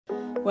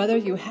Whether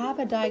you have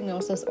a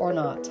diagnosis or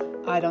not,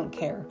 I don't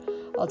care.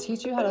 I'll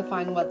teach you how to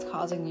find what's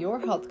causing your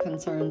health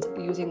concerns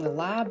using the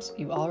labs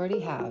you already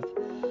have.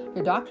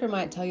 Your doctor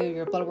might tell you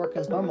your blood work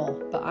is normal,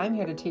 but I'm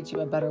here to teach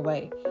you a better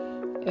way.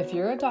 If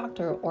you're a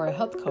doctor or a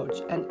health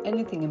coach and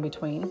anything in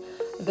between,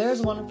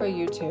 there's one for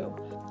you too.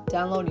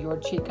 Download your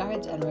cheat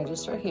guides and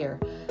register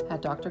here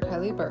at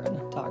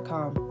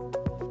drkylieburton.com.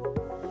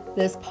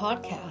 This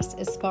podcast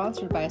is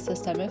sponsored by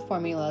Systemic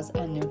Formulas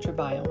and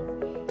Nutribiome.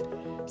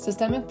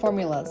 Systemic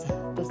Formulas,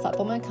 the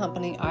supplement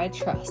company I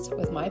trust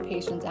with my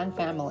patients and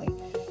family.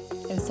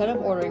 Instead of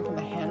ordering from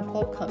a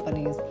handful of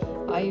companies,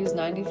 I use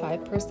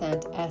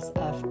 95%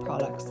 SF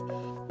products.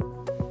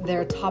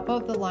 They're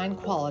top-of-the-line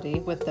quality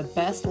with the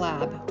best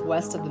lab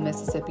west of the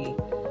Mississippi.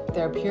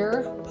 They're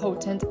pure,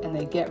 potent, and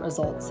they get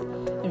results.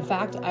 In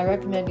fact, I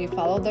recommend you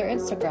follow their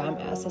Instagram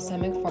at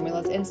Systemic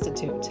Formulas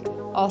Institute.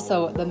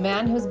 Also, the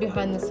man who's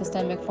behind the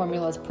Systemic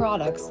Formulas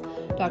products,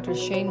 Dr.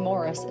 Shane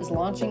Morris, is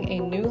launching a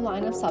new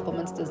line of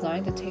supplements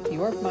designed to take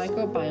your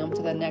microbiome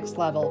to the next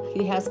level.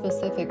 He has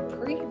specific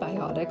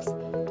prebiotics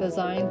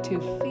designed to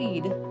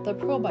feed the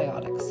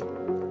probiotics.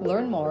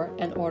 Learn more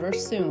and order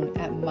soon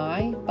at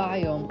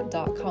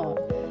mybiome.com.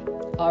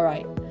 All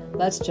right,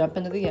 let's jump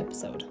into the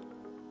episode.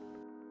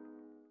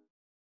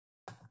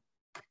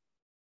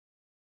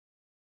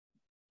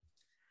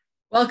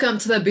 Welcome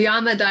to the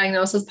Beyond the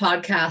Diagnosis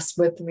podcast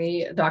with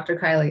me, Dr.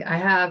 Kylie. I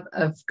have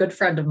a good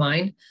friend of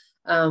mine.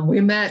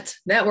 We met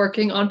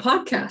networking on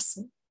podcasts.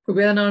 We've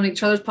been on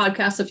each other's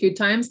podcasts a few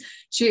times.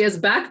 She is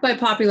back by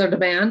popular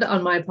demand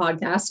on my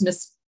podcast,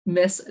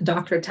 Miss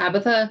Dr.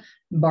 Tabatha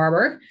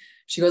Barber.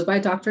 She goes by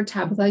Dr.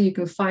 Tabatha. You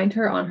can find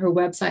her on her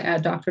website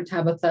at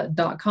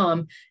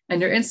drtabatha.com.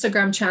 And your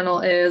Instagram channel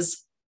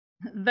is?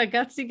 The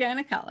Gutsy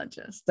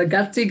Gynecologist. The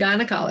Gutsy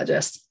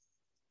Gynecologist.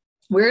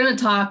 We're going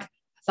to talk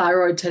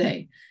thyroid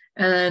today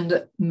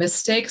and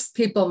mistakes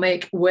people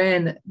make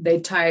when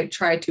they try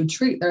to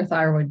treat their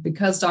thyroid,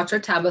 because Dr.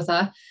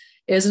 Tabatha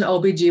is an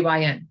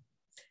OBGYN.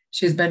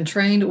 She's been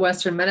trained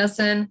Western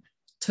medicine,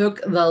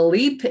 took the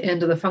leap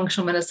into the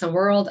functional medicine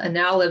world, and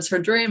now lives her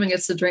dream and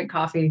gets to drink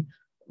coffee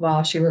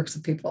while she works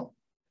with people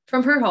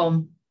from her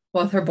home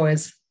with her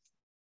boys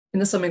in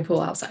the swimming pool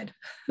outside.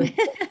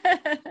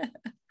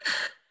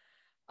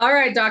 All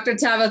right, Dr.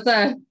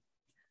 Tabatha,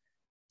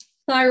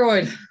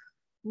 thyroid.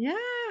 Yeah.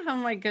 Oh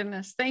my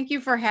goodness. Thank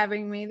you for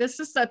having me. This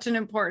is such an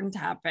important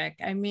topic.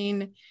 I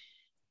mean,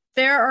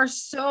 there are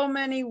so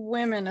many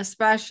women,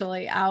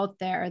 especially out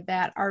there,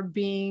 that are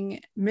being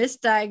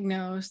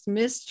misdiagnosed,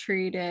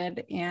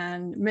 mistreated,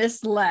 and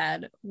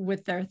misled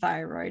with their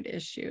thyroid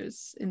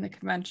issues in the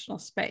conventional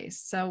space.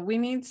 So we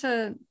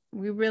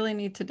really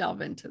need to delve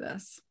into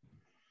this.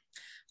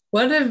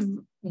 What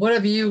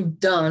have you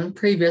done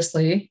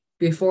previously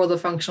before the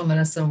functional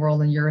medicine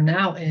world and you're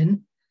now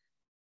in?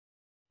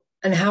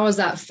 And how is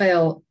that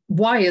fail?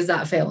 Why is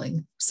that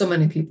failing so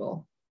many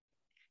people?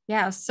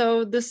 Yeah.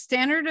 So the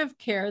standard of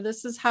care,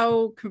 this is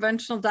how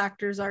conventional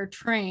doctors are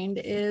trained,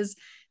 is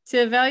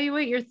to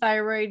evaluate your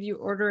thyroid. You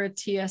order a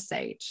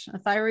TSH, a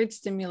thyroid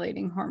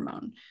stimulating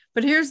hormone.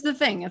 But here's the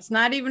thing. It's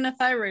not even a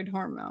thyroid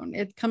hormone.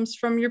 It comes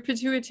from your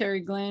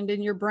pituitary gland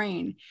in your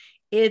brain.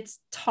 It's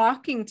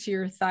talking to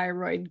your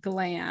thyroid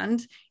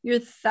gland. Your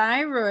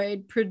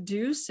thyroid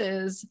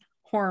produces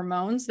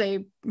hormones.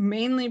 They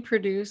mainly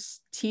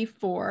produce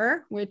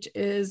T4, which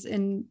is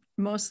in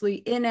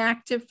mostly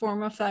inactive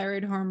form of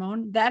thyroid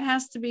hormone. That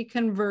has to be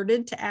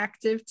converted to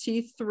active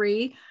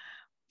T3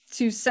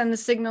 to send the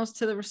signals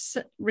to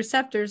the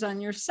receptors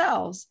on your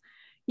cells.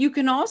 You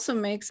can also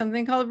make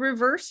something called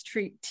reverse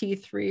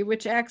T3,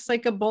 which acts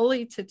like a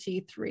bully to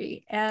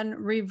T3. And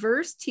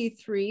reverse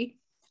T3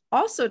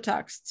 also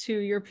talks to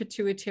your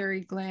pituitary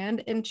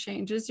gland and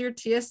changes your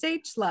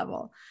TSH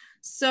level.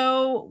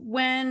 So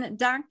when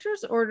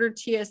doctors order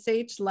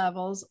TSH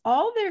levels,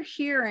 all they're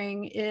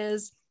hearing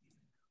is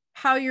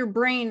how your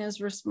brain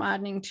is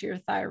responding to your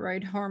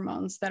thyroid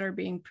hormones that are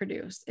being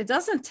produced. It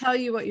doesn't tell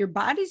you what your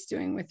body's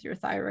doing with your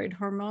thyroid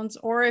hormones,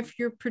 or if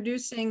you're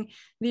producing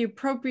the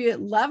appropriate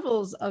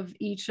levels of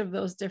each of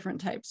those different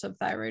types of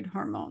thyroid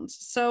hormones.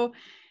 So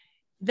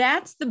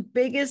that's the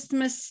biggest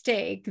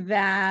mistake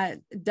that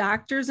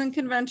doctors in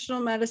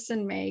conventional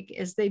medicine make,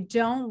 is they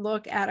don't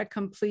look at a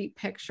complete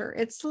picture.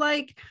 It's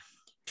like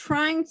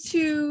trying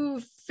to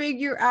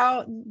figure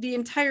out the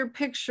entire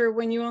picture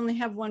when you only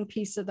have one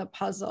piece of the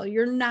puzzle.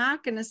 You're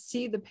not going to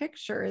see the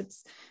picture.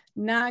 It's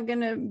not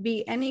going to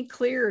be any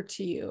clearer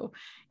to you.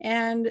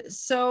 And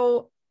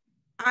so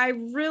I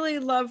really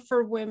love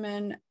for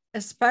women,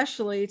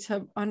 especially,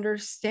 to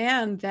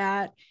understand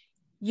that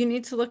you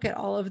need to look at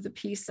all of the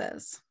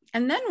pieces.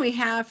 And then we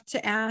have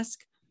to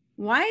ask,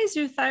 why is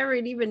your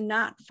thyroid even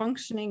not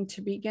functioning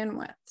to begin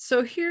with?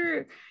 So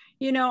here,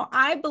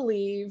 I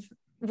believe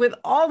with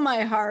all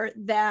my heart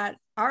that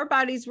our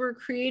bodies were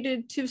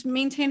created to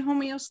maintain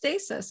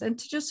homeostasis and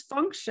to just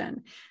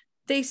function.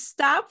 They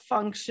stop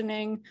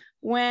functioning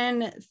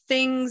when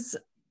things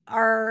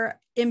are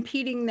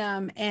impeding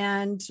them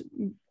and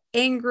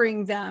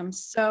angering them.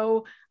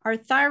 So Our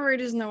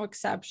thyroid is no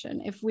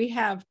exception. If we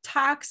have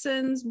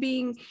toxins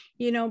being,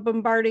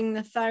 bombarding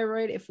the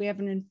thyroid, if we have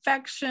an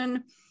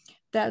infection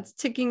that's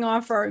ticking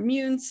off our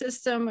immune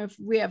system, if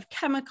we have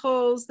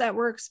chemicals that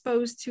we're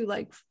exposed to,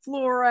 like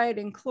fluoride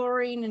and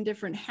chlorine and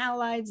different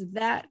halides,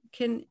 that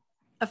can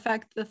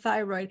affect the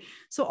thyroid.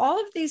 So all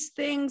of these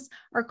things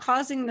are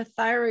causing the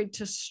thyroid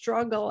to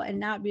struggle and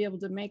not be able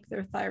to make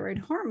their thyroid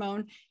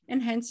hormone.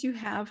 And hence you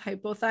have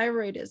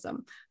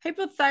hypothyroidism.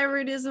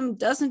 Hypothyroidism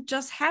doesn't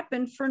just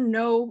happen for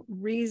no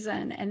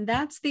reason. And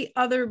that's the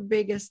other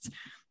biggest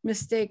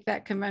mistake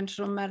that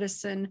conventional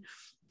medicine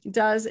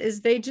does, is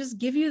they just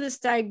give you this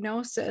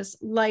diagnosis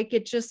like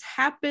it just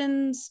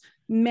happens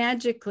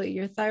magically.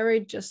 Your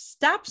thyroid just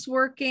stops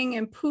working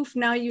and poof,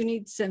 now you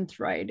need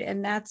Synthroid.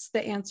 And that's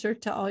the answer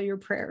to all your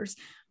prayers.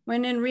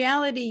 When in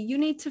reality, you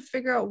need to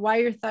figure out why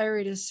your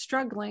thyroid is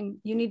struggling.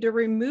 You need to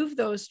remove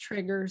those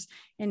triggers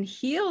and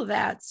heal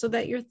that so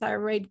that your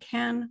thyroid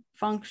can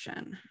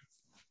function.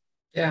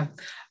 Yeah.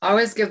 I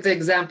always give the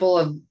example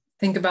of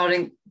think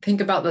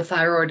about the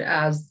thyroid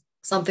as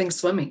something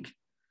swimming.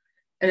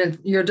 And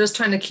you're just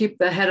trying to keep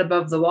the head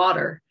above the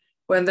water,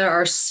 when there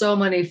are so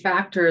many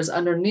factors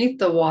underneath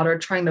the water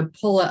trying to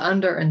pull it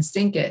under and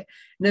sink it.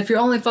 And if you're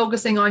only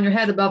focusing on your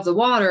head above the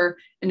water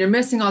and you're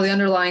missing all the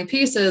underlying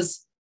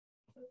pieces,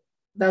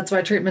 that's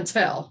why treatments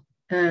fail.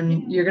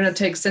 And you're going to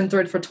take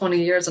Synthroid for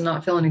 20 years and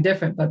not feel any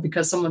different, but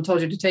because someone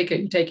told you to take it,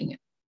 you're taking it.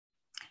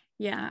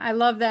 Yeah, I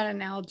love that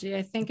analogy.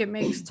 I think it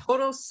makes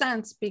total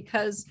sense,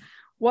 because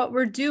what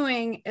we're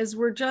doing is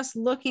we're just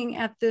looking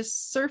at this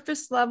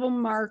surface level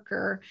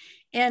marker.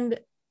 And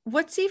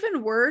what's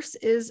even worse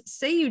is,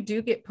 say you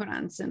do get put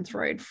on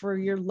Synthroid for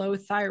your low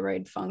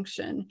thyroid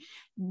function,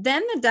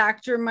 then the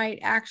doctor might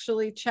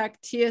actually check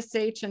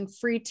TSH and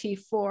free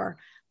T4.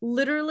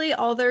 Literally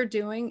all they're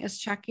doing is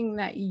checking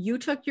that you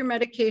took your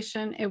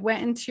medication, it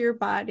went into your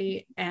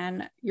body,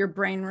 and your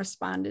brain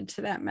responded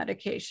to that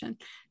medication.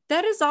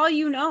 That is all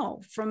you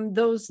know from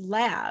those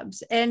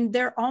labs. And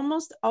they're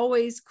almost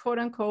always, quote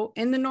unquote,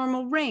 in the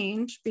normal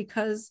range,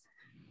 because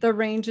the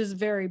range is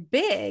very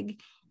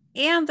big.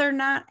 And they're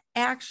not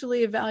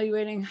actually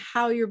evaluating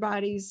how your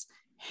body's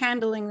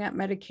handling that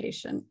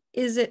medication.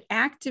 Is it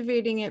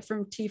activating it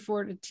from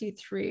T4 to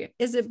T3?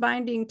 Is it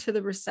binding to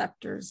the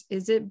receptors?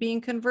 Is it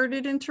being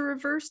converted into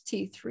reverse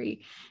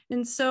T3?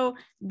 And so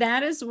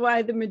that is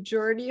why the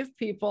majority of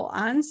people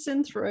on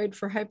Synthroid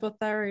for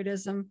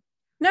hypothyroidism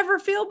never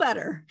feel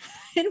better.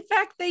 In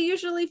fact, they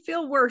usually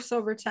feel worse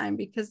over time,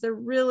 because their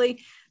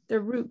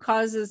root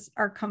causes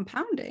are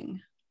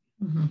compounding.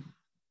 Mm-hmm.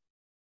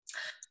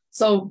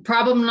 So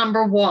problem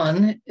number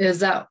one is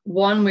that,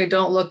 one, we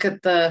don't look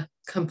at the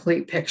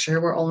complete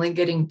picture. We're only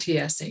getting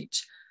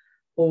TSH.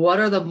 Well, what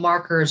are the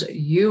markers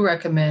you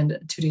recommend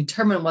to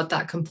determine what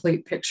that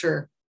complete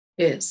picture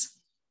is?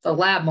 The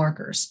lab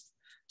markers.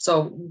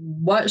 So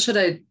what should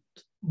a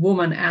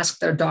woman ask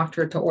their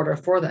doctor to order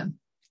for them?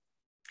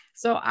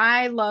 So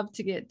I love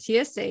to get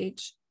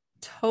TSH,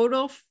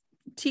 total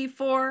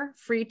T4,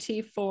 free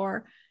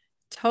T4,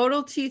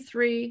 total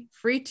T3,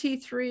 free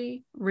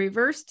T3,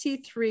 reverse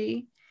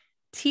T3,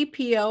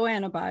 TPO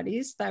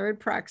antibodies, thyroid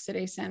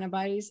peroxidase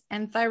antibodies,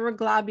 and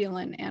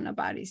thyroglobulin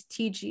antibodies,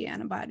 TG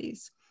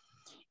antibodies.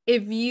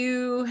 If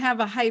you have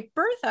a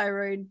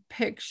hyperthyroid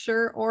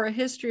picture or a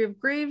history of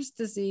Graves'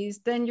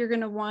 disease, then you're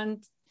going to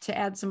want to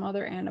add some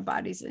other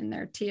antibodies in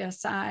there,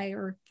 TSI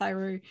or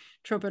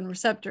thyrotropin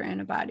receptor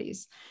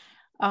antibodies.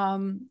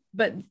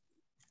 But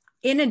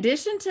in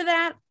addition to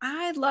that,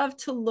 I love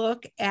to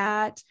look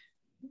at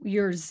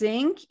your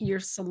zinc, your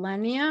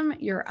selenium,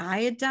 your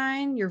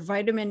iodine, your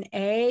vitamin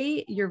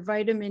A, your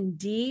vitamin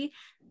D,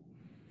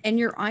 and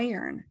your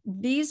iron.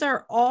 These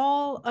are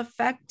all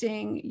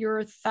affecting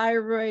your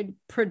thyroid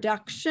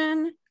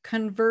production,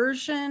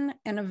 conversion,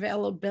 and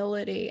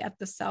availability at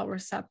the cell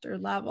receptor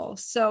level.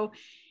 So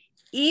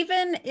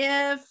even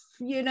if,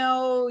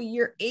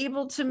 you're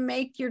able to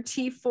make your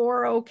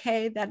T4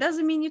 okay, that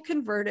doesn't mean you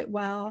convert it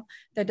well.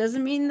 That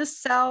doesn't mean the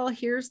cell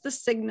hears the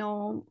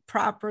signal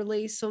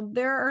properly. So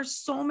there are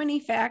so many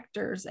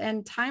factors,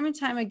 and time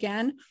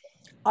again,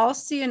 I'll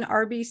see an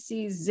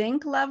RBC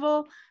zinc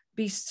level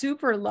be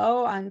super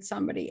low on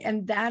somebody.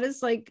 And that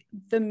is like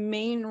the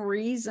main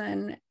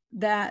reason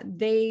that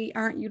they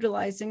aren't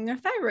utilizing their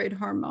thyroid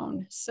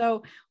hormone.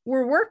 So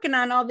we're working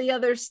on all the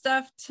other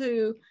stuff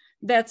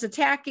that's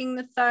attacking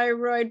the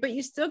thyroid, but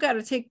you still got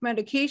to take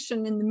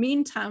medication in the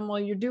meantime while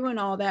you're doing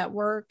all that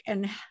work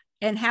and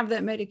have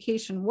that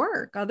medication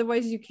work.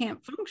 Otherwise you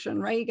can't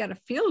function, right? You got to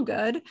feel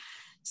good.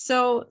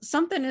 So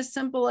something as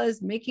simple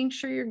as making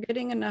sure you're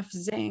getting enough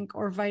zinc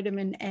or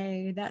vitamin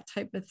A, that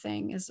type of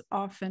thing, is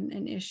often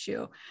an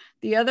issue.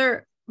 The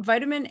other,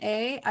 vitamin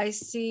A, I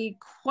see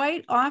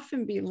quite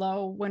often be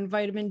low when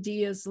vitamin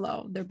D is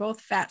low. They're both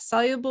fat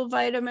soluble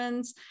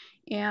vitamins.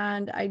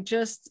 And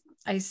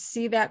I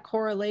see that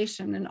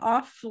correlation an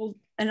awful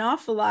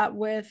lot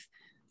with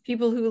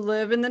people who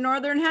live in the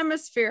Northern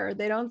Hemisphere.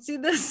 They don't see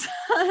the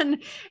sun,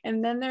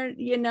 and then they're,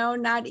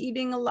 not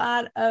eating a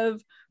lot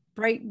of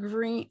bright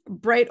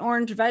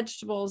orange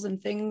vegetables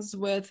and things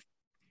with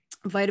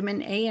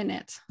vitamin A in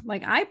it.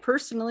 Like I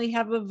personally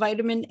have a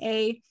vitamin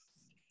A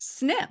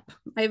SNP.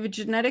 I have a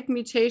genetic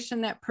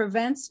mutation that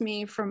prevents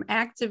me from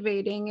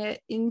activating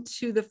it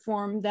into the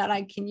form that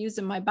I can use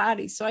in my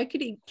body. So I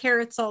could eat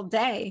carrots all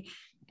day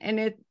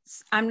and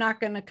I'm not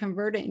going to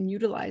convert it and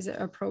utilize it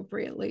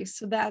appropriately.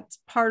 So that's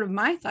part of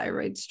my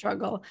thyroid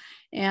struggle.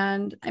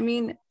 And I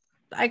mean,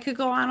 I could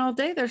go on all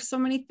day. There's so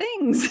many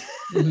things.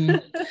 Mm-hmm.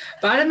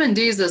 Vitamin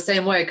D is the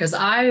same way, because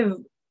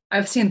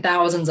I've seen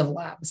thousands of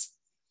labs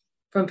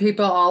from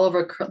people all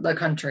over the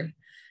country.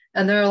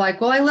 And they're like,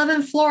 well, I live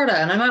in Florida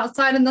and I'm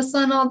outside in the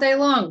sun all day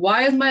long.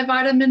 Why is my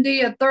vitamin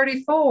D at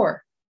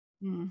 34?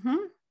 Mm-hmm.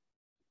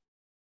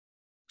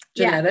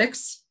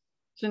 Genetics.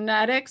 Yeah.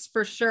 Genetics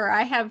for sure.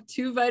 I have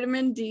 2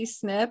 vitamin D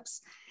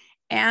SNPs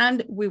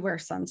and we wear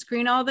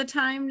sunscreen all the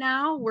time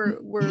now.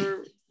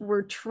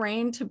 We're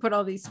trained to put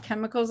all these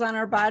chemicals on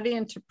our body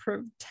and to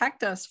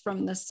protect us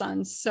from the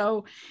sun.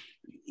 So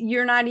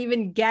you're not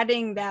even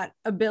getting that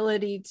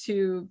ability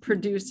to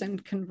produce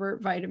and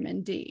convert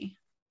vitamin D.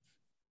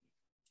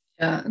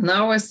 Yeah. And I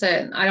always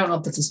say, I don't know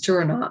if this is true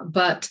or not,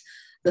 but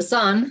the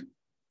sun's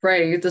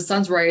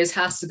rays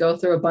has to go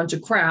through a bunch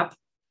of crap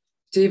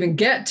to even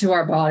get to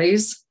our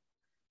bodies.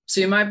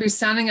 So you might be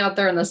standing out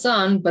there in the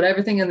sun, but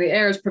everything in the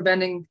air is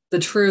preventing the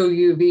true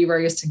UV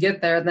rays to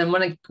get there. Then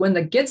when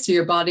it gets to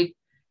your body,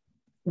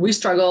 we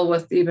struggle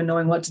with even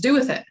knowing what to do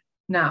with it.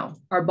 Now,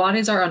 our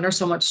bodies are under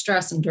so much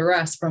stress and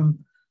duress from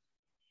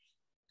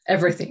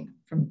everything,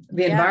 from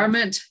the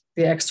environment,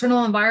 the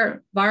external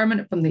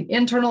environment, from the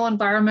internal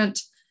environment,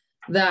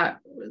 that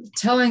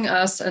telling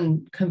us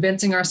and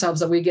convincing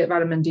ourselves that we get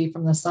vitamin D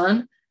from the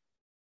sun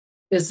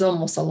is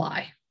almost a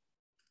lie.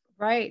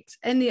 Right.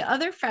 And the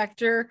other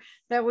factor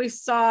that we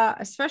saw,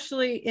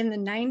 especially in the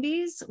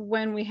 90s,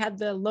 when we had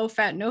the low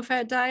fat, no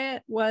fat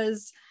diet,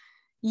 was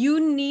you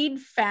need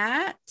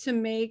fat to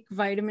make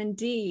vitamin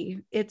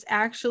D. It's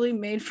actually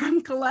made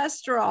from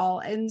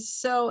cholesterol. And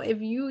so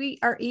if you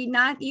are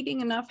not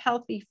eating enough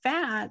healthy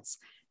fats,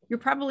 you're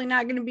probably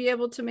not going to be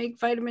able to make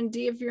vitamin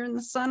D if you're in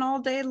the sun all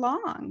day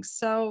long.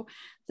 So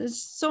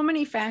there's so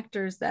many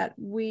factors that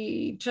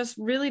we just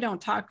really don't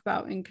talk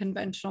about in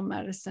conventional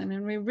medicine.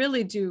 And we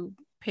really do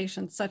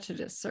patients such a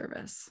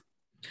disservice.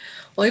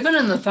 Well, even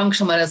in the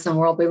functional medicine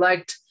world, we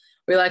like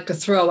to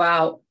throw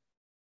out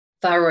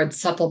thyroid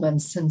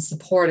supplements and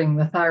supporting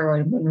the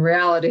thyroid, when in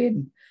reality,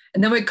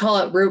 and then we call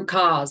it root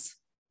cause.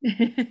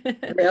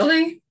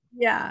 Really?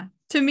 Yeah.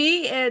 To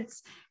me,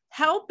 it's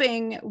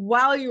helping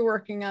while you're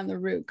working on the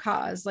root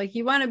cause. Like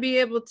you want to be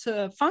able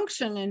to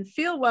function and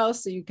feel well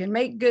so you can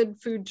make good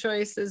food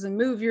choices and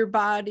move your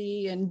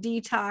body and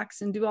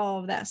detox and do all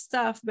of that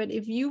stuff. But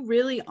if you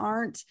really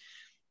aren't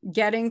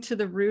getting to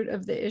the root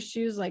of the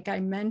issues, like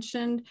I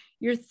mentioned,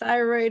 your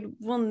thyroid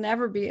will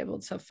never be able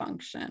to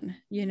function.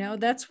 You know,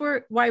 that's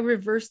why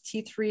reverse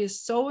T3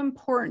 is so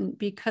important,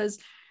 because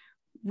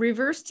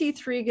reverse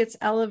T3 gets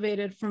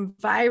elevated from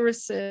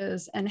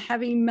viruses and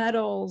heavy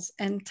metals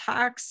and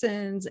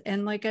toxins.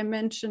 And like I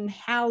mentioned,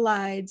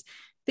 halides,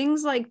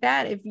 things like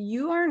that. If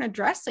you aren't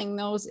addressing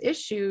those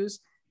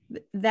issues,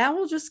 that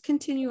will just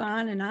continue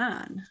on and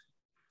on.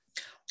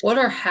 What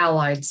are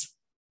halides?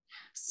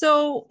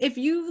 So if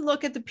you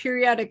look at the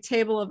periodic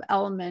table of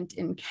element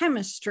in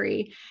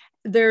chemistry,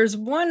 there's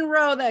one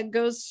row that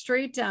goes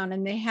straight down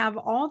and they have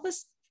all the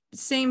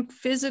same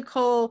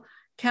physical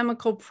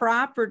chemical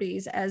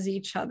properties as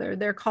each other.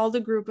 They're called a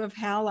group of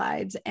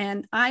halides,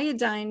 and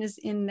iodine is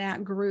in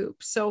that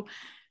group. So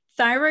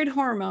thyroid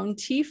hormone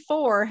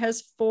T4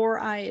 has 4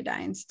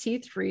 iodines,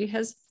 T3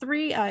 has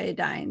 3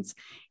 iodines,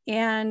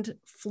 and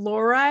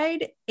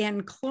fluoride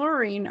and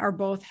chlorine are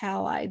both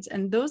halides.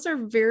 And those are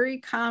very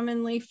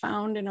commonly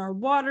found in our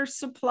water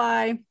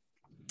supply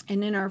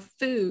and in our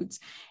foods.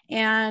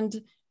 And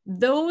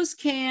those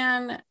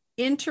can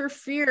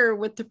interfere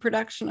with the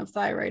production of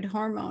thyroid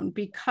hormone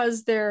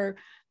because they're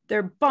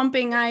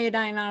bumping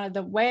iodine out of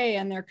the way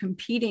and they're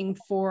competing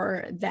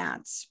for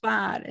that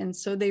spot. And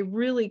so they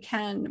really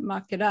can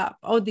muck it up.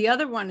 Oh, the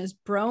other one is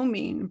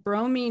bromine.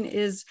 Bromine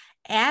is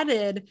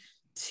added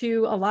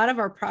to a lot of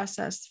our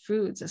processed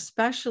foods,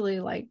 especially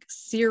like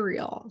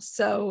cereal.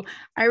 So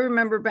I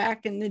remember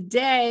back in the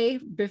day,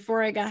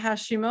 before I got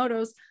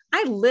Hashimoto's,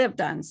 I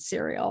lived on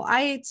cereal.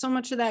 I ate so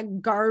much of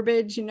that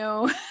garbage, you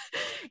know,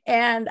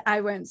 and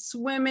I went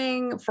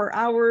swimming for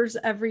hours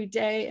every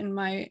day in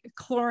my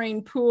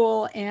chlorine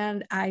pool.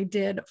 And I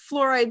did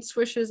fluoride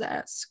swishes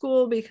at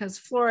school because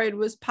fluoride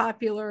was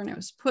popular and it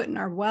was put in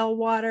our well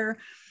water.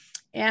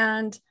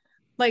 And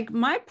like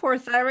my poor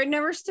thyroid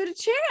never stood a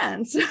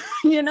chance.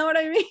 You know what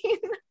I mean?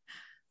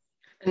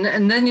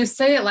 And then you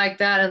say it like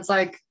that, and it's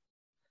like,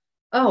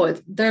 oh,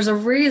 there's a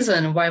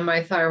reason why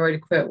my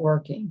thyroid quit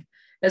working.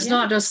 It's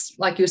not just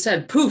like you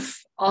said,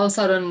 poof, all of a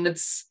sudden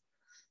it's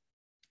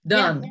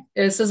done.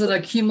 Yeah. It's just an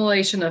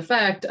accumulation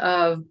effect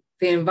of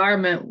the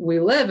environment we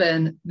live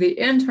in, the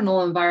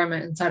internal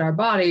environment inside our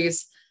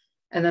bodies.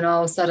 And then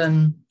all of a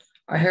sudden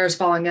our hair is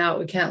falling out.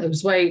 We can't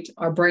lose weight.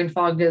 Our brain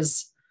fog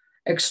is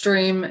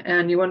extreme.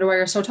 And you wonder why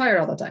you're so tired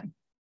all the time.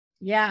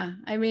 Yeah.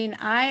 I mean,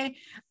 I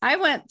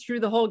went through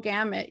the whole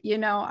gamut. You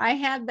know, I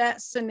had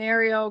that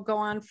scenario go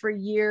on for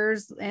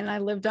years and I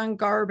lived on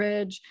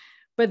garbage,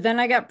 but then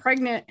I got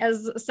pregnant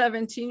as a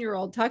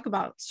 17-year-old. Talk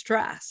about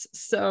stress.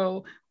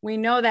 So we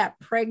know that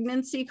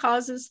pregnancy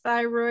causes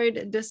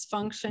thyroid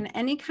dysfunction,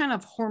 any kind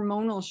of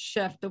hormonal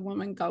shift a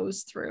woman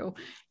goes through.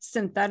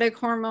 Synthetic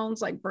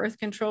hormones like birth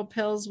control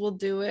pills will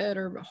do it,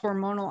 or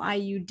hormonal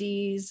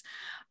IUDs.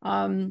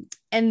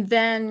 And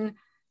then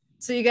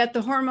so you got the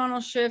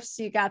hormonal shifts,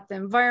 you got the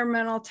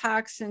environmental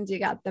toxins, you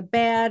got the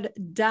bad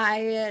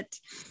diet,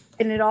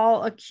 and it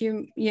all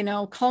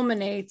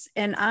culminates.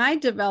 And I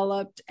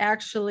developed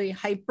actually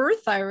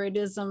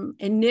hyperthyroidism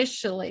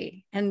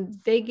initially, and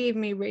they gave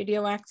me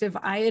radioactive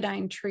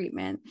iodine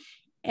treatment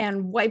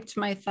and wiped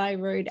my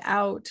thyroid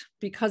out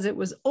because it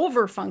was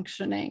over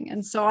functioning.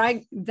 And so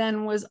I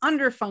then was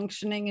under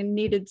functioning and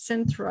needed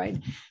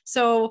Synthroid.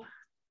 So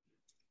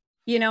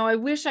I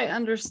wish I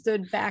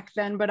understood back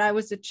then, but I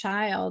was a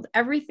child.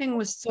 Everything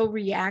was so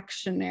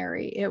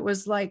reactionary. It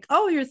was like,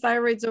 oh, your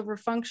thyroid's over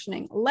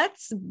functioning.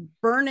 Let's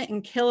burn it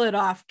and kill it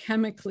off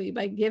chemically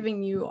by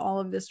giving you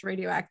all of this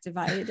radioactive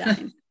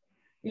iodine,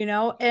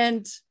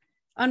 and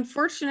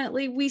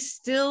unfortunately, we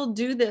still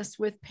do this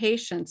with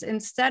patients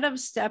instead of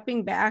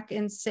stepping back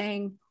and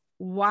saying,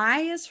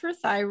 why is her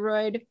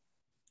thyroid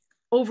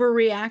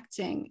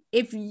overreacting?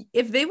 If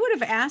they would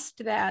have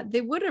asked that,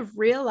 they would have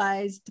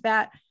realized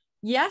that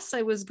yes,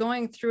 I was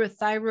going through a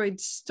thyroid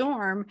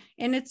storm,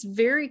 and it's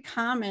very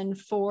common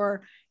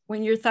for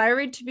when your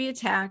thyroid to be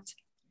attacked,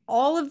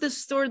 all of the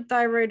stored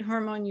thyroid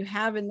hormone you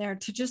have in there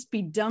to just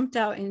be dumped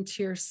out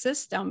into your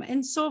system.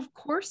 And so, of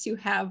course, you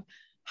have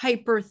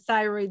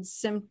hyperthyroid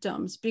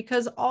symptoms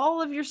because all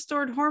of your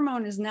stored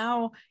hormone is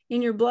now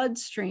in your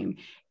bloodstream,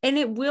 and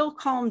it will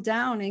calm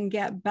down and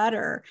get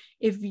better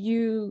if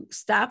you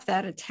stop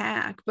that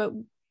attack. But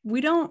we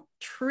don't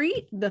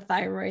treat the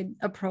thyroid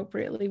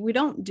appropriately. We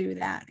don't do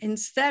that.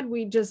 Instead,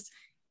 we just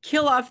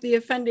kill off the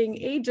offending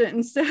agent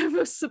instead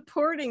of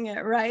supporting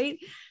it, right?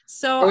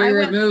 So or we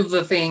remove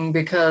the thing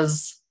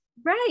because...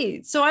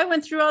 Right. So I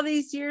went through all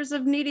these years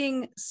of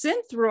needing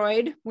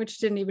Synthroid, which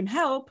didn't even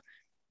help,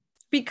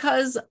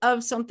 because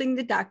of something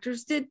the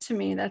doctors did to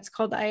me. That's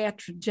called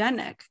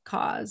iatrogenic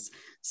cause.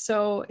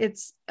 So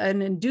it's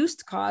an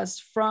induced cause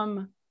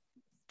from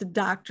the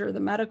doctor, the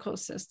medical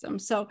system.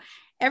 So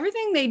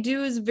everything they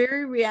do is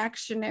very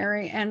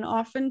reactionary and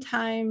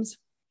oftentimes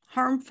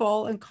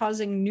harmful and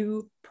causing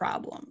new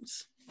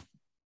problems.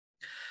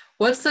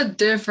 What's the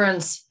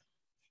difference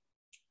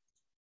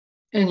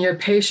in your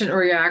patient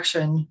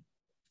reaction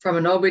from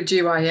an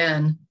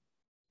OBGYN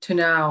to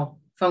now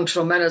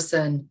functional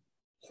medicine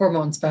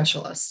hormone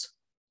specialist?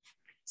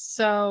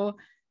 So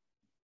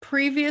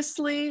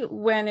previously,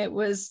 when it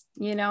was,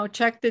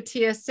 check the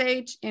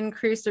TSH,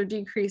 increase or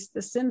decrease the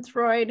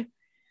Synthroid,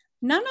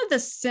 none of the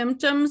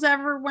symptoms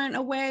ever went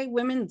away.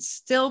 Women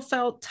still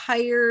felt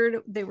tired.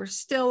 They were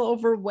still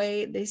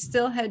overweight. They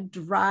still had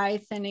dry,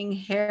 thinning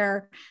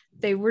hair.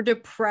 They were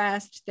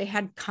depressed. They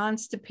had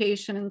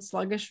constipation and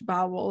sluggish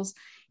bowels.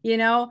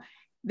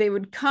 They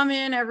would come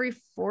in every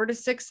 4 to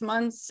 6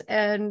 months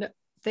and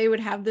they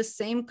would have the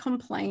same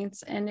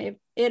complaints. And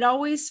it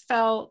always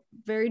felt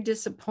very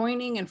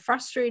disappointing and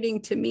frustrating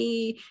to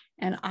me,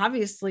 and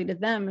obviously to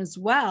them as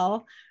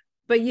well.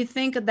 But you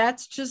think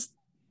that's just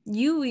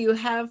you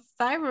have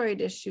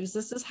thyroid issues.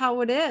 This is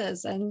how it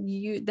is. And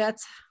you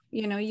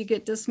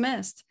get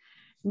dismissed.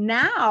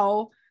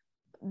 Now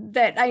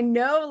that I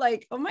know,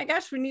 like, oh my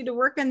gosh, we need to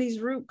work on these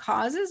root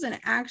causes and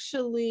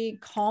actually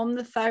calm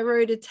the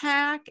thyroid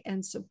attack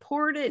and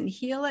support it and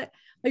heal it.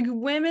 Like,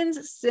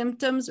 women's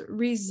symptoms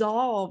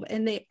resolve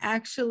and they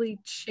actually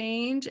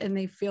change and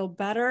they feel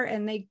better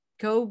and they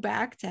go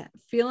back to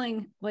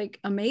feeling like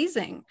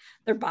amazing.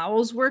 Their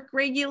bowels work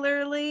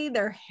regularly,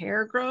 their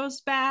hair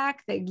grows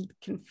back, they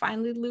can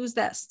finally lose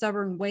that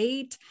stubborn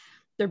weight,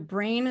 their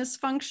brain is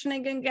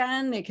functioning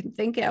again, they can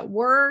think at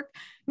work. I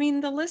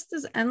mean, the list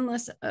is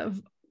endless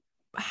of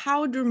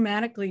how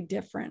dramatically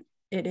different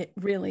it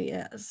really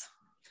is.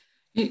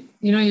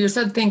 You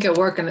said think at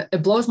work, and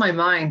it blows my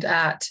mind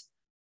at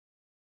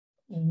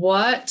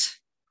what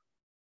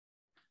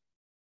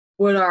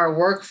would our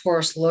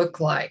workforce look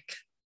like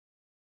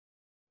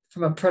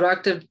from a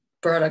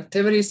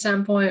productivity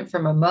standpoint,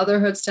 from a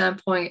motherhood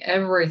standpoint,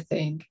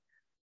 everything,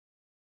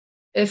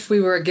 if we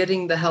were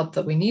getting the help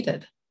that we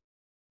needed.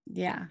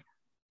 Yeah.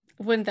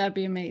 Wouldn't that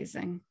be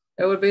amazing?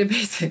 It would be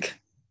amazing.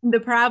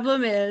 The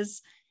problem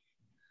is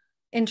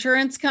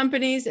insurance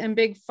companies and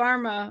big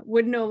pharma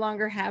would no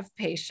longer have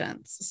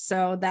patients.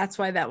 So that's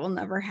why that will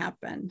never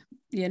happen,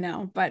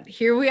 but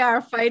here we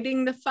are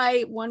fighting the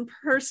fight, one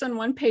person,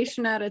 one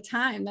patient at a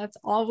time. That's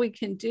all we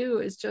can do,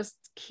 is just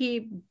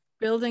keep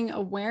building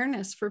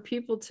awareness for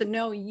people to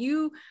know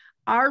you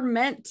are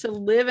meant to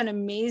live an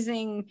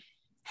amazing,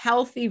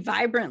 healthy,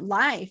 vibrant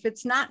life.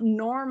 It's not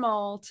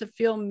normal to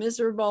feel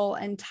miserable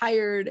and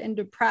tired and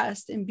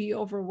depressed and be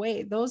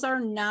overweight. That's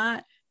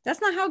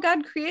not how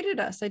God created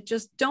us. I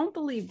just don't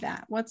believe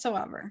that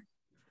whatsoever.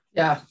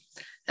 Yeah.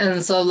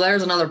 And so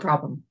there's another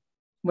problem.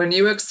 When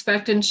you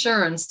expect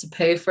insurance to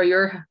pay for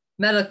your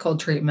medical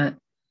treatment,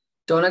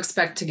 don't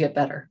expect to get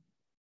better.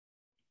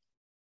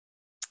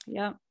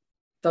 Yeah.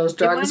 Those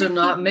drugs are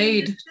not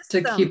made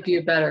to keep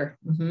you better.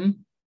 Mm-hmm.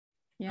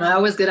 Yeah. I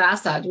always get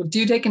asked that. Do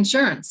you take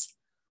insurance?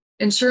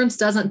 Insurance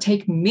doesn't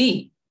take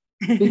me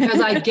because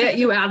I get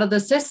you out of the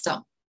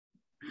system.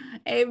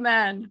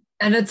 Amen.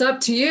 And it's up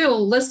to you,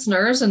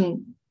 listeners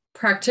and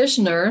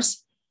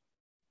practitioners,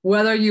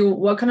 what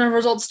kind of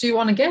results do you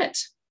want to get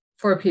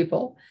for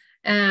people?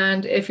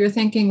 And if you're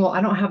thinking, well,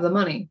 I don't have the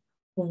money,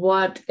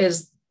 what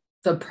is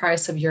the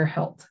price of your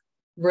health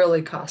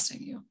really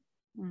costing you?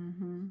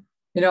 Mm-hmm.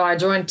 You know, I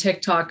joined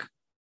TikTok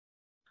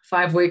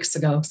 6 weeks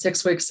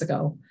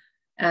ago,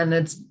 and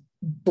it's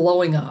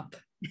blowing up.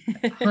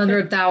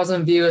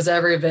 100,000 views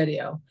every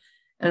video.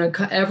 And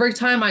every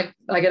time I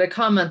get a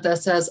comment that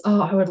says,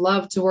 oh, I would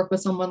love to work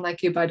with someone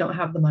like you, but I don't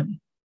have the money.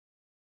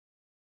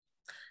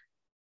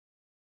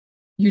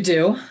 You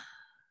do,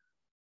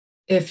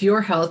 if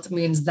your health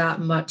means that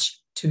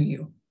much to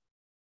you.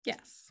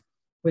 Yes.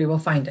 We will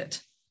find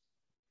it.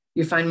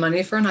 You find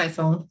money for an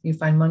iPhone. You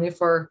find money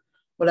for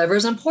whatever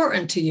is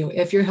important to you.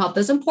 If your health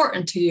is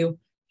important to you,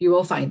 you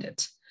will find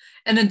it.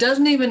 And it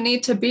doesn't even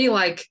need to be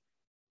like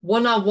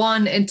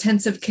one-on-one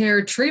intensive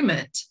care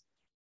treatment.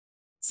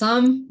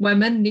 Some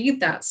women need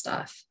that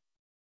stuff,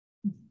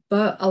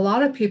 but a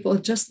lot of people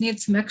just need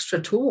some extra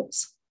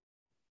tools,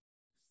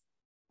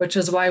 which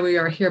is why we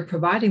are here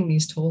providing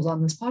these tools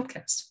on this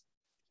podcast.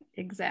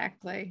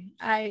 Exactly.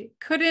 I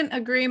couldn't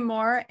agree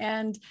more.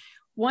 And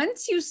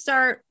once you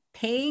start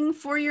paying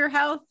for your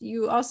health,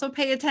 you also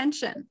pay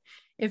attention.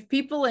 If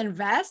people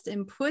invest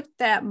and put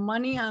that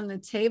money on the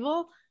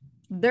table,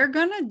 they're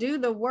going to do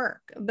the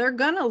work. They're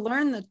going to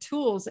learn the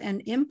tools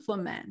and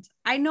implement.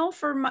 I know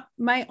for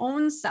my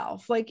own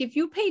self, like if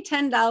you pay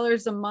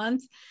 $10 a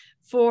month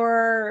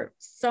for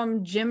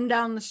some gym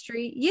down the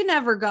street, you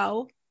never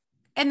go.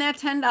 And that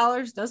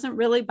 $10 doesn't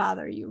really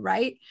bother you,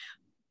 right?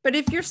 But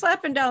if you're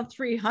slapping down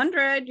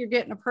 $300, you're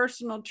getting a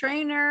personal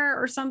trainer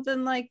or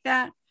something like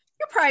that,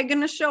 you're probably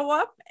going to show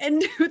up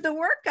and do the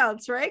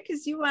workouts, right?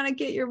 Because you want to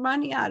get your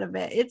money out of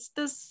it. It's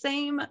the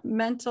same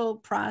mental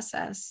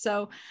process.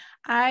 So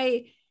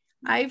I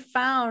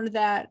found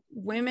that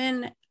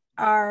women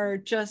are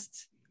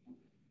just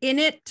in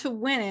it to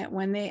win it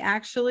when they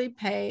actually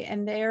pay,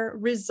 and their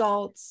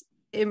results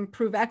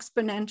improve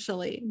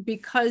exponentially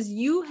because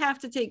you have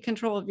to take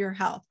control of your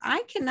health.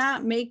 I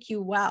cannot make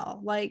you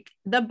well. Like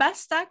the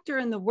best doctor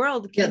in the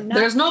world cannot. Yeah,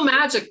 there's no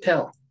magic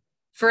pill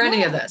for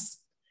any of this.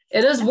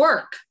 It is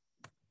work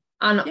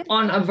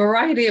on a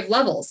variety of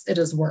levels. It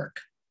is work.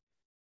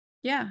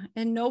 Yeah.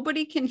 And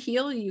nobody can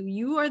heal you.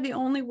 You are the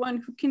only one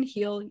who can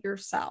heal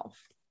yourself.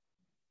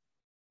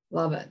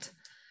 Love it.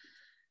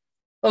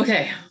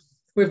 Okay.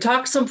 We've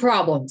talked some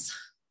problems.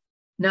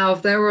 Now,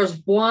 if there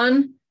was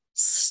one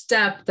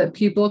step that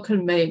people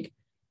could make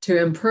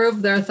to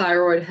improve their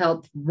thyroid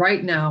health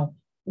right now,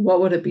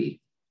 what would it be?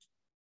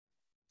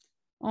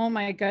 Oh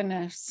my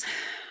goodness.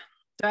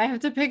 Do I have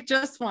to pick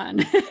just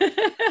one?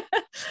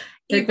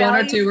 Pick one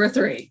or two or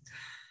three.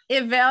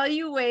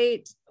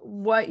 Evaluate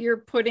what you're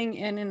putting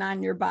in and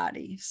on your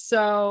body.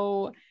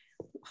 So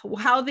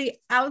how the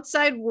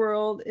outside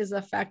world is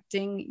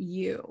affecting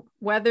you,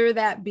 whether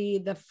that be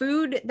the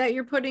food that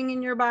you're putting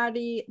in your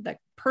body, the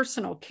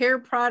personal care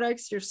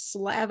products you're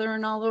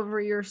slathering all over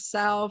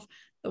yourself,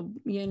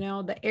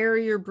 the air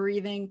you're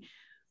breathing,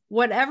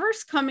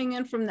 whatever's coming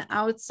in from the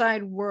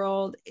outside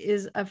world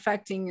is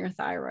affecting your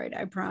thyroid,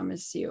 I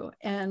promise you.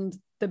 And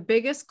the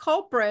biggest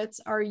culprits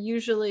are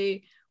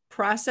usually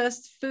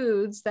processed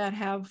foods that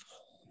have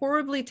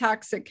horribly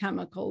toxic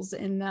chemicals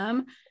in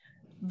them,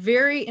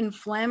 very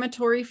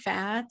inflammatory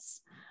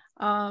fats,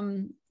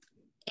 and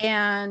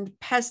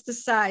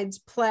pesticides,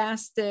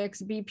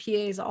 plastics,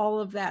 BPAs, all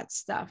of that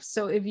stuff.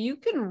 So if you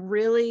can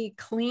really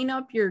clean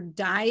up your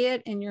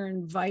diet and your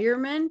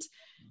environment,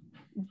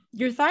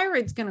 your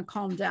thyroid's going to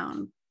calm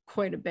down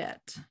quite a bit,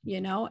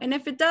 and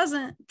if it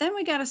doesn't, then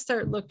we got to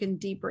start looking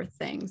deeper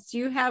things. Do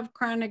you have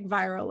chronic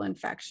viral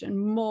infection,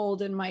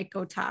 mold and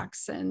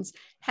mycotoxins,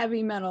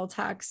 heavy metal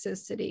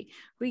toxicity?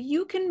 But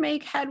you can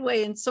make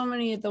headway in so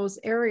many of those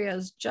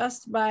areas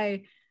just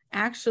by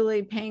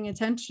actually paying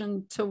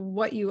attention to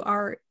what you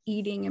are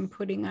eating and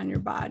putting on your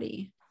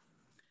body.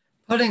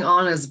 Putting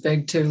on is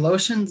big too.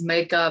 Lotions,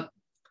 makeup.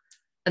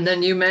 And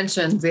then you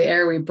mentioned the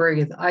air we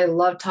breathe. I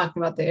love talking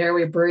about the air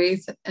we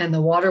breathe and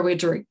the water we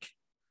drink.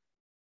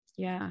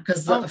 Yeah.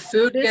 Because the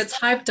food gets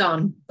hyped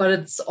on, but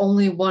it's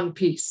only one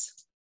piece.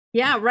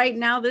 Yeah. Right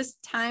now, this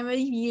time of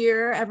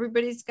year,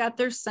 everybody's got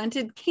their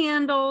scented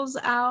candles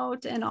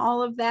out and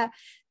all of that.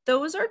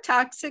 Those are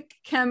toxic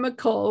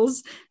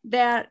chemicals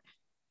that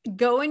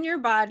go in your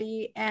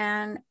body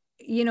and,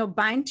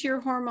 bind to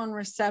your hormone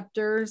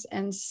receptors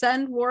and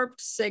send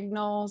warped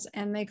signals,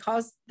 and they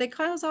cause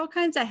all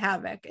kinds of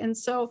havoc. And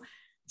so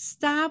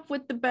stop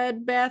with the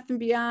Bed Bath and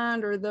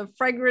Beyond or the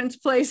fragrance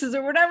places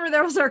or whatever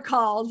those are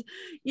called,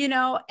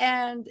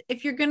 and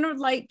if you're going to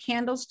light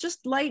candles,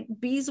 just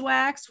light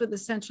beeswax with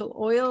essential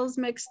oils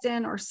mixed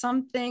in or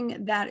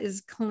something that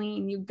is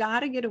clean. You got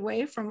to get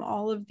away from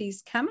all of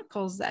these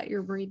chemicals that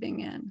you're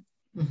breathing in.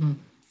 Mm-hmm.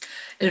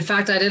 In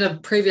fact, I did a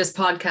previous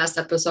podcast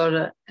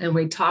episode and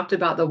we talked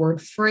about the word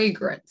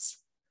fragrance.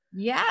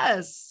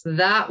 Yes.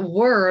 That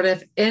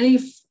word,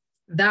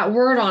 that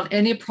word on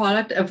any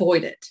product,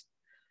 avoid it.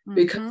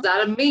 Because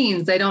that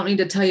means they don't need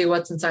to tell you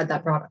what's inside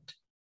that product.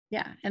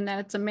 Yeah. And that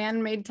it's a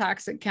man-made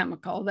toxic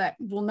chemical that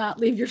will not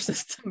leave your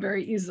system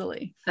very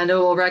easily. And it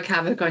will wreak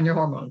havoc on your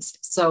hormones.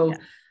 So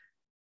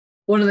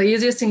one of the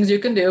easiest things you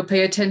can do,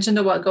 pay attention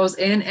to what goes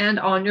in and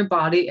on your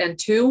body. And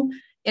 2,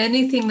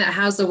 anything that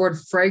has the word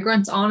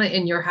fragrance on it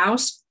in your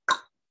house,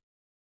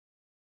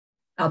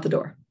 out the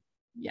door.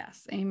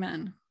 Yes.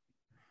 Amen.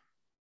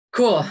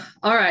 Cool.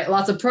 All right.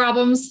 Lots of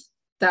problems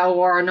that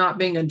are not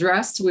being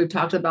addressed. We've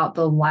talked about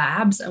the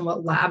labs and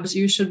what labs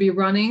you should be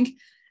running.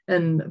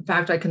 And in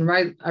fact,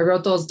 I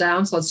wrote those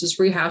down. So let's just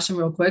rehash them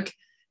real quick.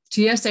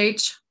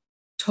 TSH,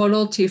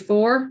 total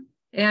T4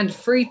 and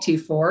free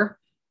T4,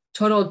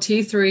 total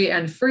T3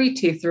 and free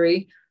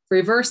T3,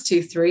 reverse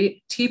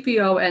T3,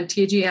 TPO and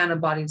TG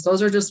antibodies.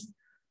 Those are just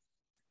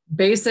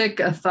basic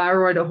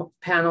thyroid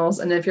panels.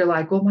 And if you're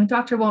like, well, my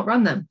doctor won't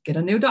run them, get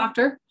a new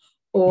doctor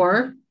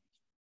or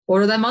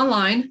order them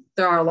online.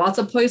 There are lots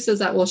of places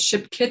that will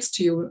ship kits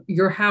to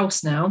your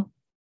house now.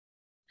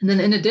 And then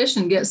in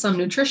addition, get some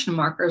nutrition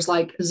markers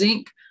like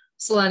zinc,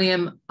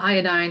 selenium,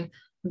 iodine,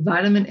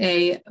 vitamin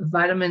A,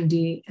 vitamin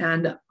D,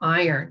 and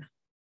iron.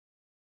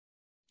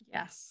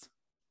 Yes.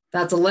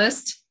 That's a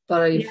list,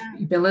 but if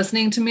you've been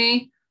listening to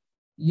me,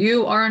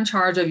 you are in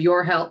charge of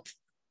your health.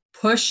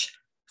 Push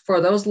for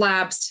those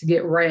labs to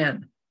get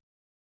ran.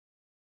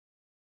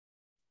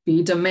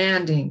 Be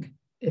demanding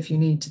if you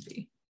need to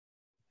be.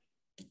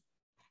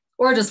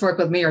 Or just work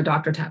with me or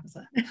Dr.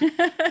 Tabatha.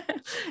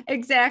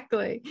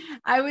 Exactly.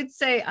 I would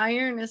say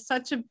iron is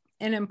such an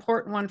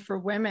important one for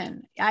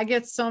women. I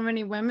get so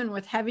many women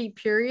with heavy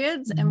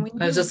periods. And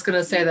when I was just going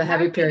to say the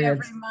heavy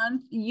periods. Every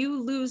month, you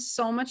lose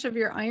so much of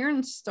your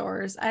iron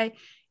stores. I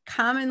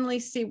commonly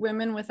see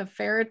women with a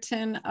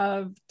ferritin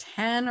of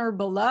 10 or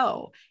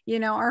below.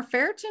 Our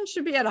ferritin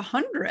should be at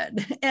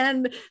 100.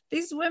 And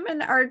these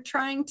women are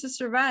trying to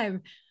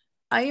survive.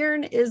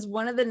 Iron is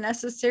one of the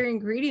necessary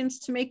ingredients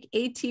to make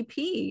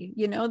ATP,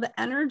 the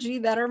energy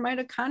that our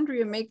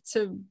mitochondria make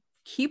to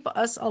keep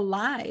us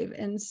alive.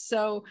 And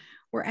so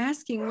we're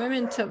asking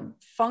women to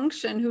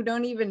function who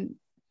don't even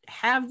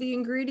have the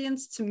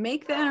ingredients to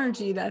make the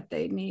energy that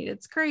they need.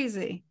 It's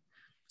crazy.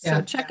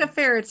 So check a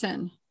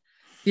ferritin.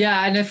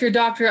 Yeah. And if your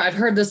doctor, I've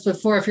heard this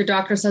before, if your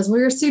doctor says,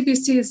 well, your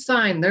CBC is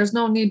fine, there's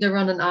no need to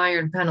run an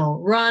iron panel,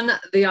 run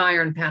the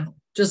iron panel.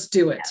 Just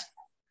do it.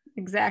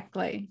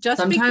 Exactly.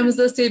 Sometimes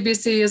the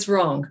CBC is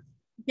wrong.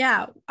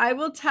 Yeah. I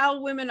will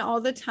tell women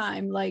all the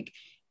time, like,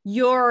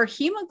 your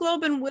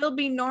hemoglobin will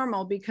be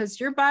normal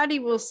because your body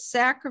will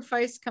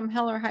sacrifice come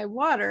hell or high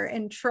water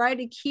and try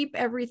to keep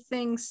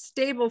everything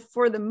stable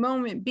for the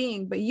moment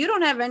being, but you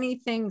don't have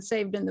anything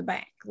saved in the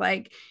bank.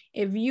 Like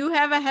if you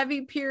have a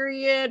heavy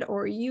period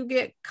or you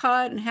get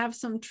cut and have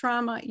some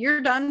trauma,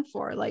 you're done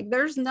for. Like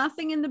there's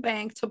nothing in the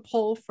bank to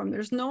pull from.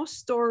 There's no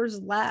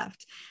stores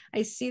left.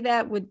 I see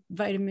that with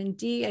vitamin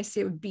D. I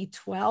see it with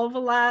B12 a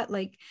lot.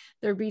 Like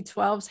their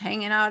B12's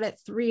hanging out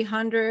at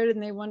 300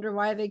 and they wonder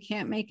why they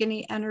can't make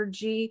any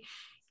energy.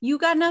 You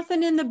got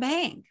nothing in the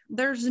bank.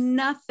 There's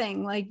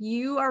nothing. Like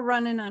you are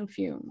running on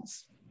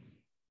fumes.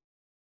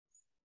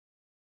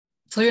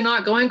 So you're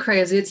not going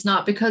crazy. It's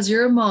not because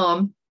you're a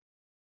mom.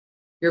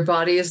 Your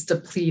body is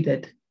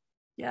depleted.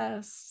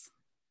 Yes.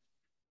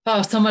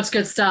 Oh, so much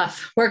good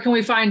stuff. Where can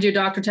we find you,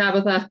 Dr.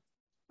 Tabatha?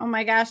 Oh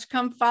my gosh,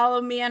 come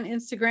follow me on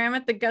Instagram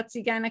at the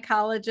Gutsy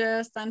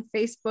Gynecologist, on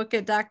Facebook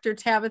at Dr.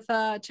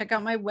 Tabatha. Check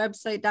out my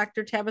website,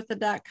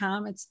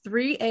 drtabatha.com. It's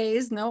 3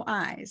 A's, no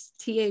I's,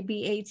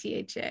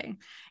 Tabatha.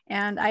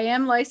 And I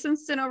am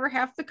licensed in over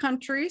half the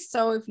country.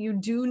 So if you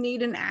do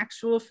need an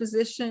actual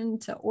physician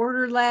to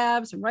order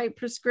labs and write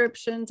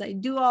prescriptions, I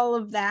do all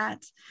of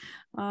that.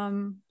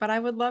 But I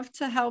would love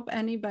to help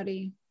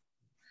anybody.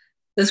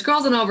 This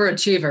girl's an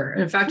overachiever.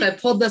 In fact, I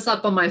pulled this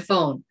up on my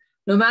phone.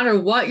 No matter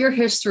what your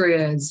history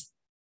is,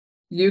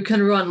 you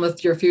can run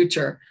with your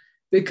future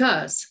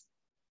because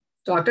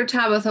Dr.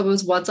 Tabatha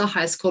was once a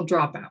high school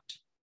dropout,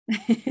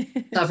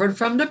 suffered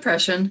from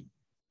depression,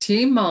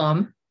 teen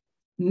mom.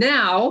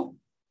 Now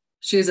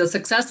she's a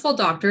successful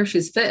doctor.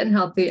 She's fit and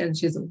healthy, and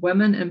she's a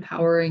woman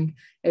empowering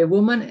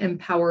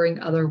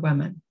other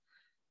women.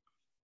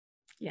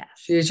 Yes.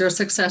 She's your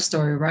success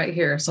story right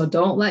here. So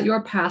don't let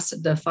your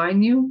past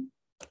define you.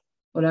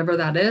 Whatever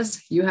that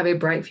is, you have a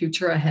bright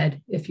future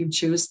ahead if you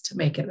choose to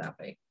make it that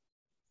way.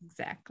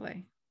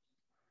 Exactly.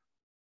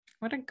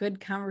 What a good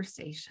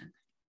conversation.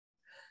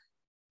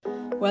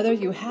 Whether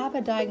you have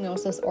a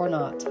diagnosis or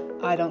not,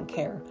 I don't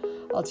care.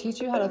 I'll teach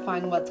you how to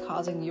find what's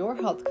causing your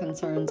health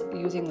concerns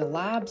using the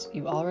labs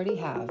you already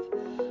have.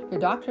 Your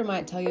doctor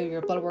might tell you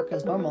your blood work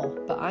is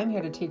normal, but I'm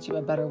here to teach you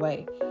a better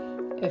way.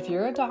 If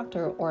you're a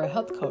doctor or a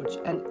health coach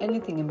and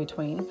anything in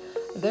between,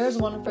 there's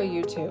one for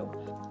you too.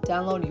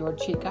 Download your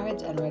cheat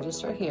guides and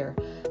register here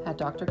at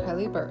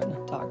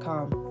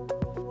drkylieburton.com.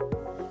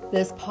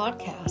 This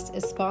podcast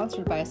is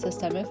sponsored by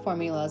Systemic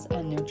Formulas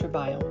and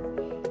Nutribiome.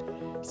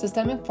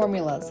 Systemic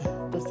Formulas,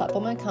 the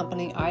supplement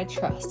company I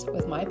trust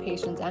with my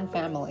patients and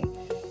family.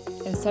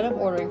 Instead of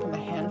ordering from a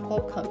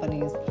handful of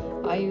companies,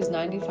 I use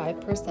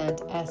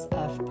 95%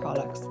 SF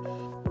products.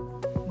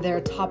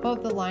 They're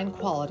top-of-the-line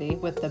quality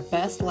with the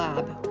best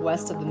lab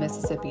west of the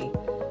Mississippi.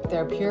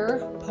 They're pure,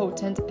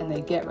 potent, and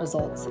they get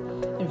results.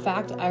 In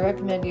fact, I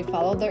recommend you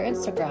follow their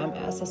Instagram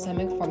at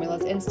Systemic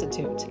Formulas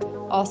Institute.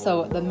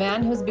 Also, the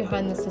man who's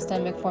behind the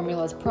Systemic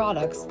Formulas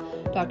products,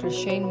 Dr.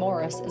 Shane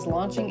Morris, is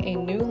launching a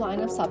new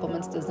line of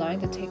supplements designed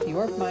to take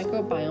your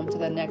microbiome to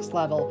the next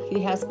level. He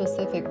has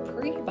specific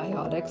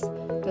prebiotics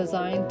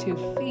designed to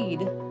feed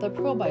the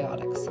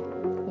probiotics.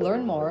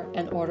 Learn more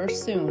and order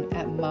soon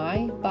at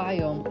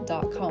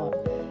mybiome.com.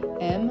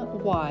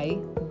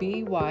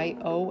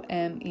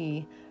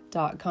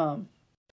 mybyome.com.